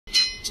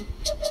Doop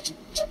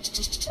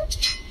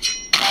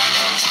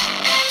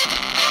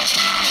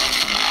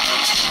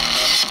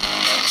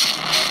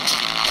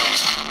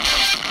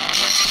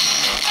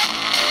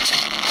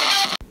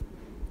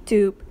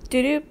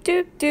doop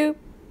doop doop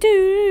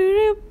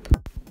doop.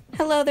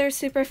 Hello there,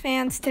 super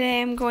fans.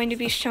 Today I'm going to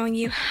be showing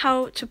you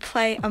how to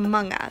play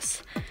Among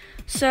Us.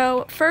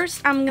 So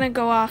first I'm going to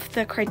go off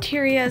the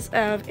criterias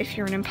of if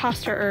you're an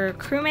imposter or a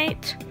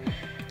crewmate.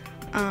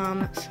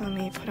 So let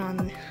me put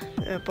on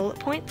the bullet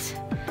points.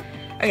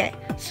 Okay,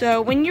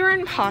 so when you're an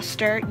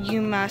imposter,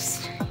 you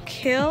must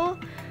kill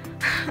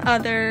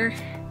other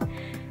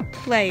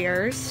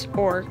players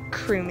or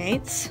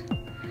crewmates.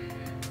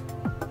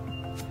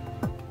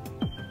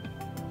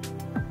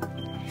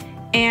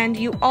 And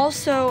you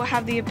also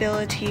have the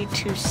ability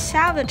to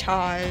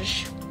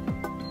sabotage,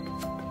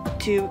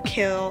 to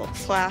kill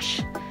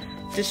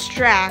 /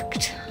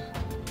 distract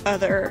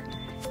other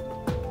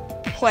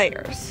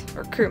players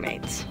or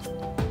crewmates.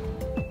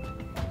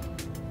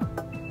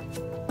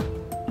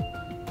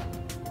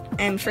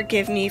 And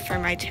forgive me for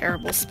my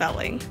terrible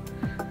spelling.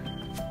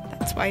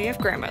 That's why you have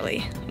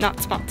Grammarly, not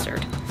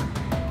sponsored.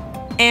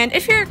 And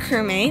if you're a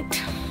crewmate,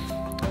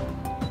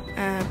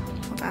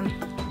 hold on,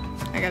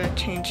 I gotta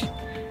change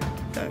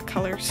the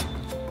colors.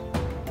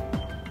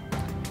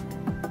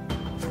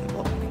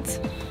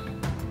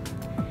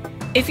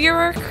 If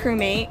you're a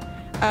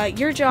crewmate,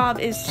 your job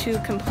is to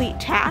complete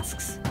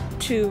tasks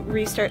to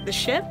restart the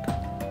ship,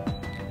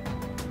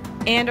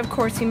 and of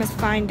course you must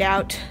find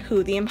out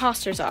who the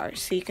imposters are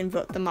so you can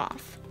vote them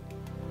off.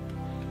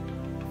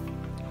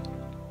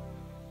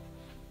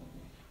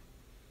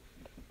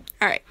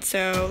 Alright,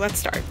 so let's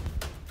start.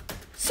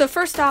 So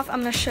first off, I'm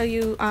going to show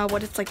you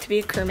what it's like to be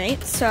a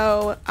crewmate.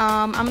 So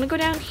I'm going to go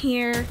down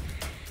here,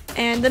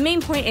 and the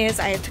main point is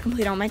I have to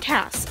complete all my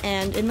tasks.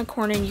 And in the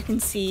corner you can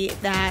see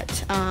that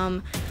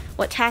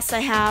what tasks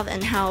I have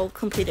and how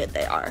completed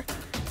they are.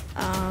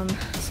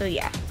 So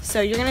yeah,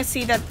 so you're going to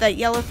see that the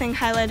yellow thing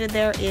highlighted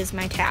there is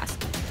my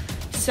task.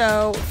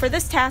 So for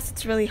this task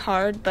it's really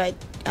hard, but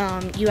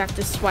you have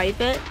to swipe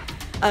it.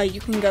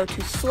 You can go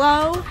too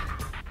slow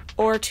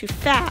or too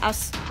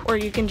fast, or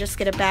you can just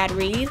get a bad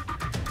read.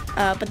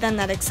 But then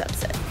that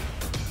accepts it.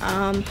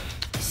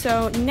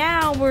 So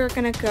now we're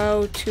gonna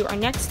go to our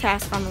next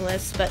task on the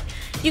list, but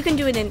you can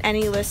do it in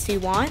any list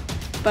you want,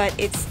 but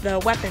it's the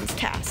weapons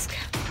task.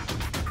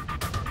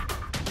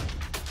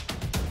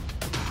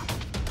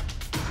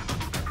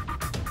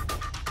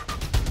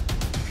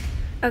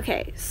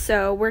 Okay,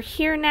 so we're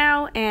here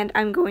now, and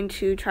I'm going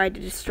to try to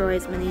destroy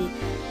as many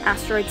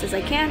asteroids as I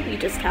can. You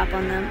just tap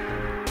on them.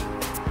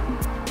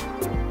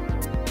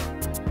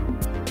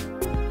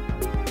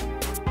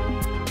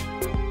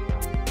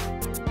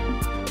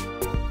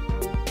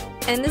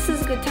 And this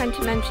is a good time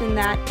to mention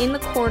that in the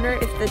corner,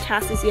 if the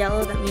task is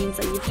yellow, that means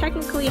that you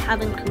technically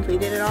haven't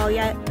completed it all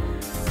yet.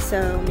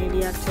 So maybe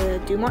you have to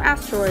do more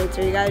asteroids,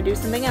 or you gotta do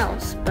something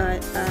else,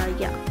 but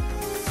yeah.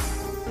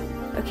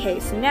 Okay,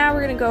 so now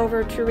we're gonna go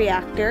over to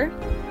Reactor,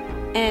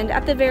 and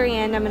at the very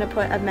end I'm gonna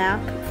put a map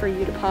for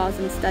you to pause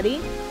and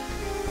study.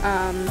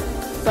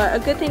 But a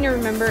good thing to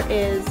remember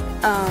is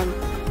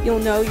you'll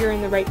know you're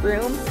in the right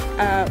room,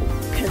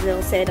 because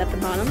it'll say it at the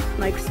bottom,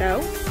 like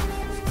so.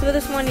 So for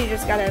this one, you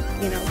just gotta,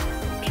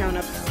 count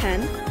up to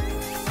 10.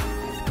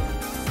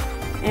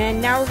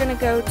 And now we're gonna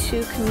go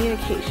to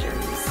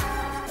communications.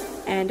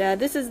 And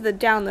this is the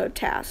download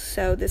task.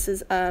 So this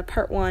is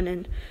part 1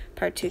 and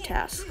part 2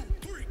 task.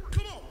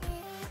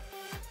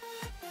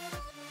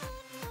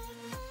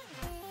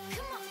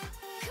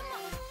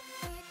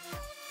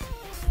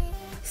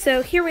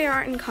 So here we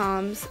are in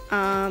comms.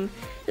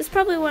 This is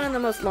probably one of the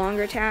most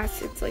longer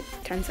tasks. It's like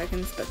 10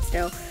 seconds, but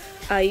still.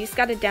 You just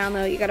gotta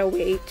download, you gotta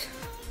wait.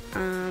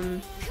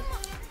 And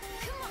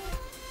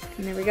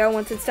there we go.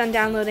 Once it's done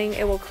downloading,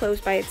 it will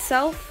close by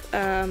itself.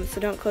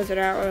 So don't close it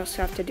out, or else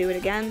you have to do it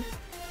again.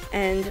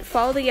 And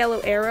follow the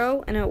yellow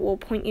arrow, and it will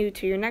point you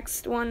to your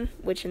next one,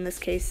 which in this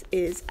case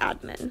is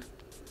admin.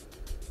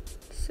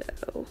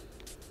 So,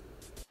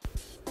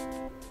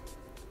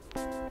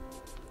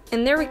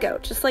 and there we go.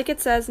 Just like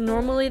it says,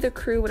 normally the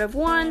crew would have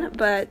won,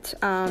 but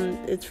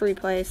it's free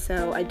play,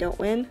 so I don't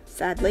win,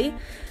 sadly.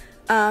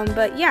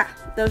 But yeah,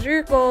 those are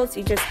your goals.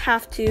 You just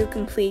have to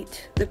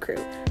complete the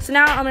crew. So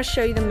now I'm going to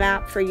show you the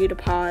map for you to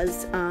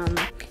pause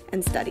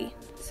and study.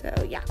 So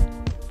yeah.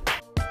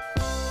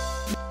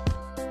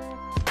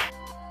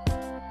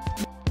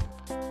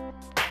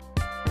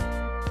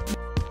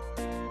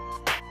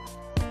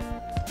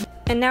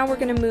 And now we're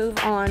going to move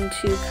on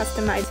to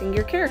customizing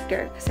your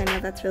character, because I know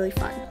that's really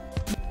fun.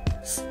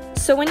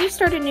 So when you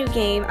start a new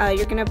game,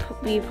 you're going to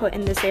be put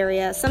in this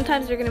area.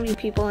 Sometimes there are going to be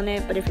people in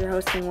it, but if you're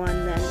hosting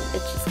one, then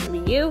it's just going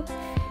to be you.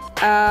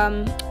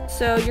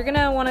 So you're going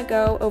to want to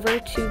go over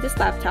to this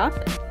laptop,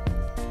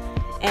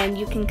 and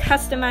you can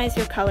customize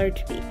your color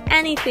to be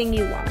anything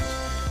you want.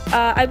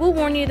 I will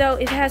warn you though,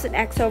 if it has an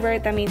X over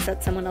it, that means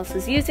that someone else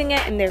is using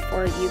it, and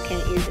therefore you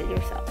can't use it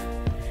yourself.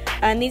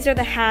 And these are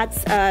the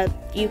hats.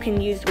 You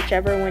can use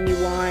whichever one you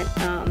want.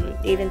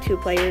 Even 2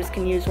 players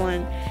can use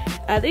one.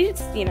 They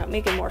just,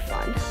 make it more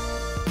fun.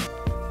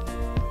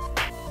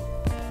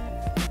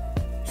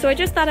 So I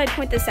just thought I'd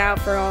point this out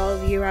for all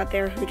of you out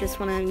there who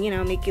just want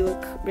to, make you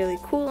look really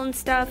cool and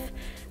stuff.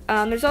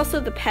 There's also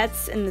the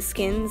pets and the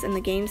skins and the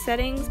game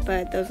settings,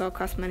 but those all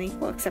cost money.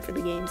 Well, except for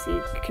the games,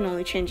 you can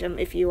only change them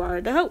if you are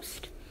the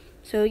host.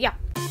 So yeah.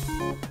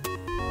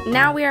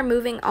 Now we are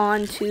moving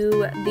on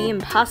to the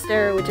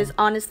imposter, which is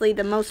honestly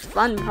the most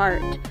fun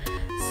part.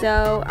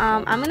 So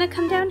I'm gonna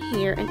come down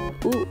here and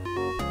ooh,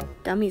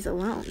 Dummy's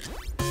alone.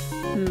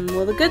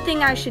 Well, the good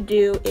thing I should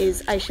do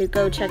is I should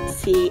go check to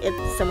see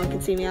if someone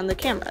can see me on the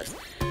cameras.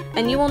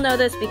 And you will know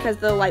this because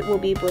the light will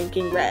be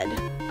blinking red.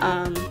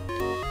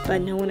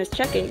 But no one is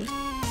checking.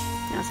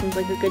 Now seems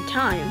like a good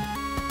time.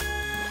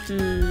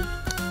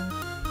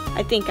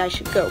 I think I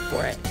should go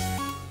for it.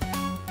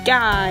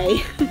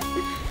 Die!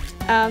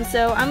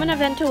 So I'm gonna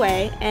vent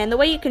away, and the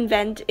way you can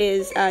vent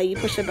is you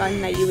push the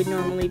button that you would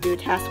normally do a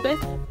task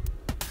with.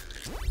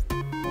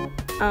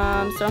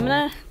 So I'm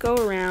gonna go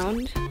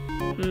around,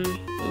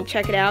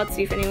 check it out,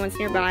 see if anyone's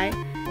nearby.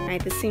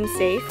 Alright, this seems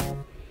safe.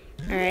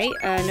 Alright,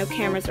 no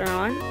cameras are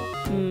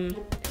on.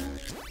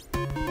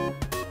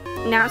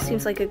 Now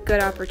seems like a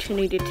good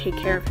opportunity to take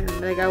care of him,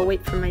 but I gotta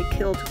wait for my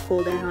kill to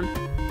cool down.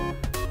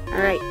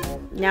 Alright,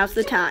 now's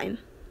the time.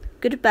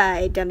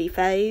 Goodbye, Dummy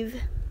 5.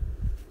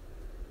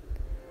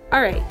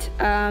 Alright,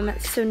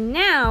 so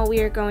now we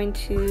are going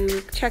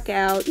to check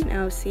out,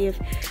 see if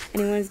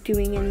anyone's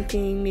doing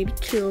anything, maybe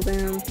kill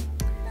them.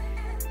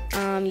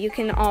 You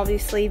can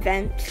obviously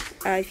vent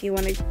if you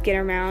want to get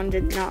around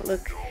and not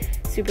look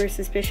super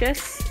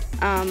suspicious.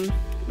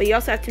 But you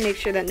also have to make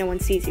sure that no one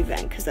sees you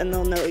vent, because then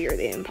they'll know you're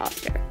the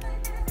imposter.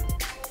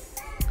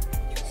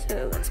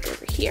 So let's go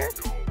over here.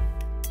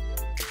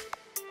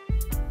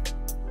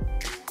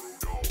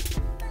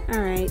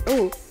 Alright,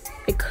 oh,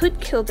 I could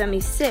kill Dummy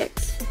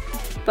 6,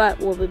 but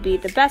what would be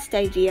the best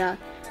idea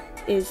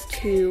is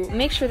to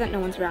make sure that no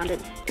one's around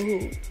it.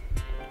 Ooh,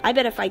 I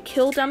bet if I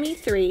kill Dummy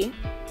 3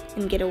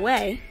 and get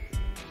away,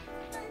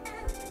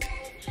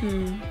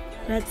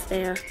 Red's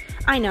there.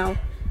 I know,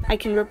 I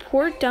can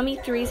report Dummy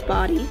 3's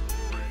body,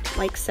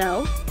 like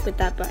so, with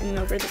that button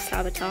over the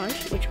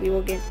sabotage, which we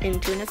will get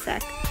into in a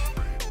sec.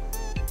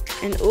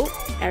 And oh,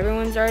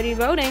 everyone's already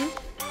voting.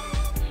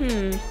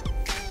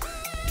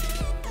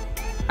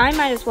 I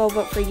might as well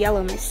vote for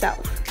yellow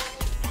myself.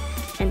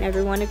 And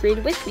everyone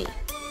agreed with me.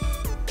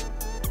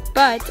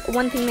 But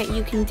one thing that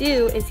you can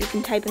do is you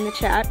can type in the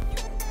chat,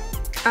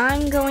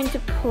 I'm going to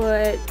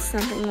put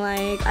something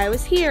like, I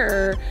was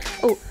here,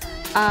 or,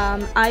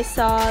 I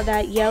saw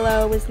that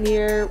yellow was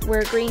near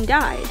where green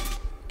died.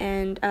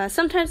 And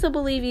sometimes they'll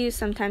believe you,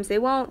 sometimes they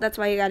won't. That's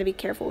why you gotta be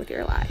careful with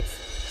your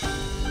lies.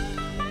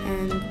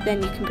 And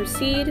then you can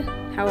proceed.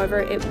 However,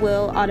 it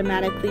will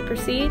automatically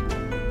proceed.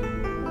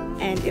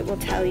 And it will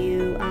tell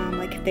you,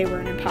 like, if they were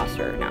an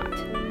imposter or not.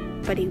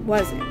 But he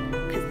wasn't,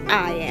 because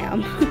I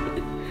am.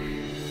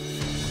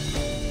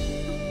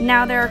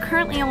 Now, there are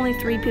currently only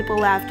 3 people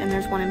left, and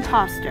there's 1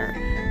 imposter.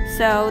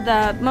 So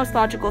the most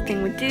logical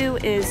thing would do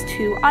is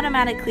to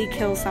automatically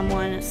kill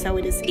someone so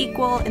it is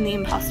equal and the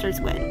imposters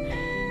win.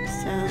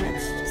 So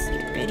let's just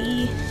get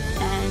ready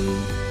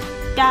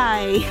and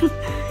die.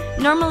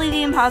 Normally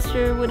the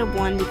imposter would have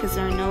won because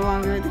there are no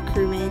longer the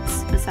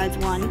crewmates besides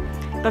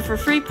 1. But for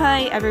free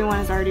play, everyone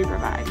is already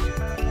revived.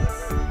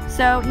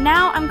 So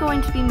now I'm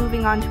going to be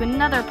moving on to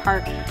another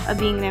part of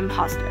being the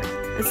imposter,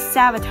 the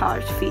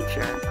sabotage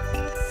feature.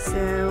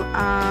 So,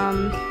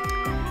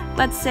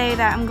 let's say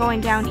that I'm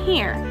going down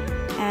here,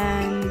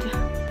 and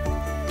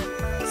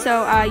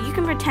so you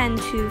can pretend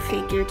to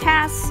fake your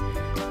tasks,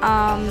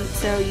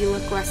 so you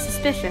look less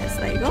suspicious.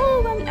 Like,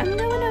 oh, I'm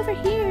going over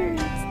here.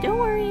 Don't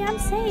worry, I'm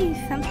safe.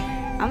 I'm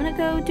gonna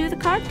go do the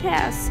card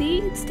task. See,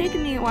 it's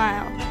taken me a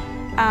while.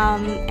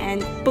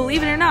 And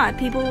believe it or not,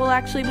 people will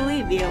actually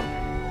believe you.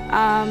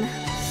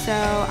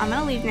 So I'm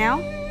gonna leave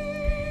now,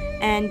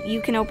 and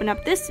you can open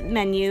up this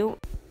menu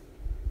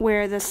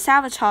where the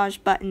sabotage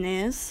button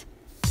is,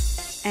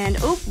 and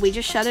oh, we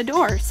just shut a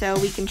door, so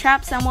we can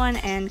trap someone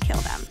and kill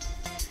them.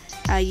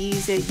 You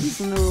use it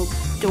using the little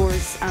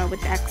doors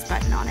with the X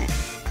button on it.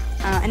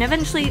 And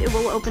eventually it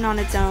will open on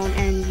its own,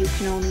 and you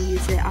can only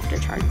use it after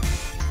charge.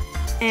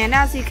 And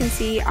as you can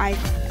see, I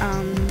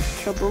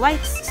killed the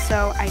lights,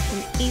 so I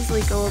can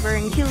easily go over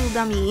and kill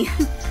Dummy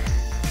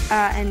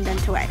and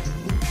vent away.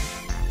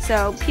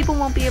 So people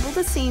won't be able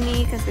to see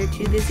me because they're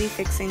too busy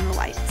fixing the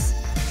lights.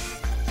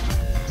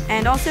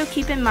 And also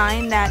keep in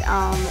mind that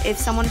if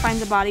someone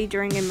finds a body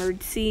during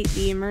emergency,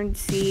 the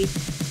emergency,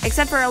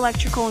 except for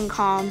electrical and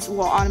comms,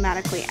 will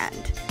automatically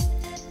end.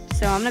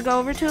 So I'm going to go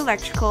over to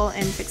electrical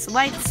and fix the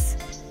lights.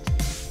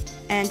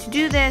 And to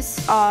do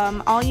this,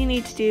 all you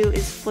need to do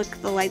is flick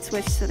the light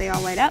switch so they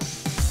all light up.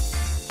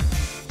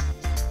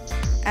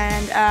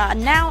 And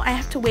now I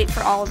have to wait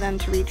for all of them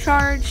to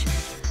recharge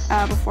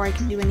before I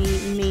can do any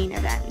main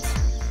event.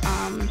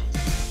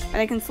 But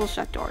I can still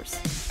shut doors.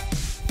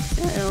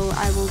 So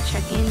I will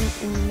check in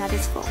when that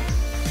is full.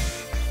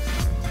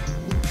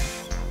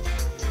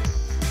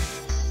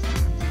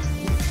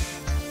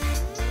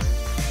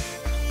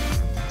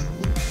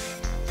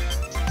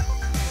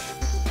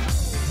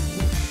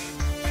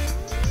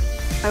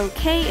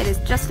 Okay, it is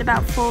just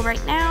about full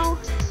right now.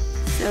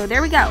 So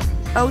there we go.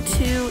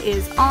 O2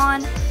 is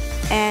on.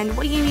 And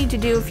what you need to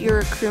do if you're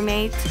a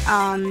crewmate,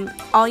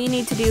 all you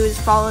need to do is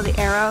follow the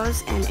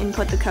arrows and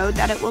input the code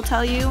that it will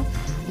tell you.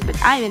 But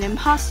I'm an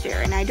imposter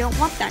and I don't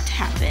want that to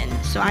happen.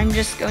 So I'm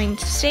just going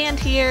to stand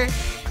here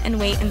and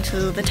wait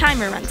until the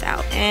timer runs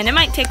out. And it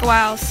might take a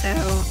while, so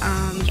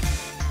yeah.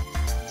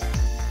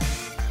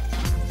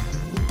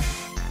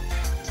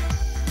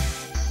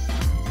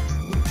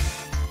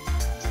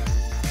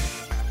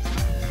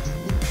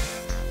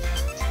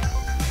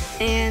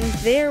 And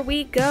there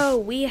we go,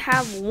 we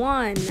have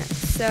won.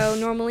 So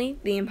normally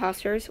the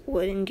imposters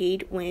would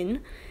indeed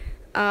win.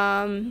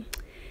 And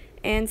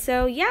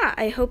so yeah,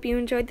 I hope you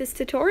enjoyed this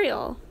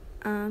tutorial.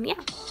 Yeah.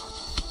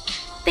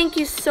 Thank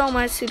you so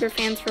much,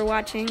 Superfans, for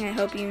watching. I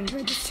hope you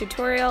enjoyed this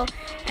tutorial.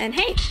 And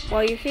hey,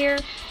 while you're here,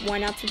 why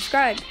not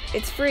subscribe?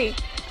 It's free.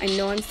 I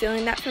know I'm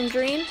stealing that from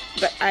Dream,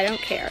 but I don't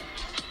care.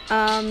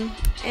 And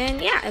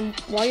yeah, and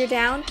while you're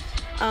down,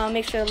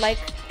 make sure to like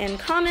and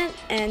comment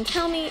and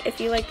tell me if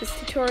you like this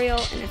tutorial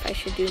and if I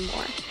should do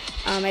more.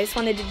 I just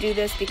wanted to do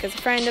this because a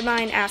friend of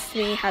mine asked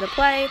me how to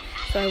play,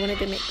 so I wanted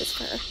to make this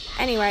for her.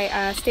 Anyway,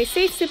 stay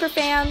safe,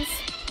 Superfans!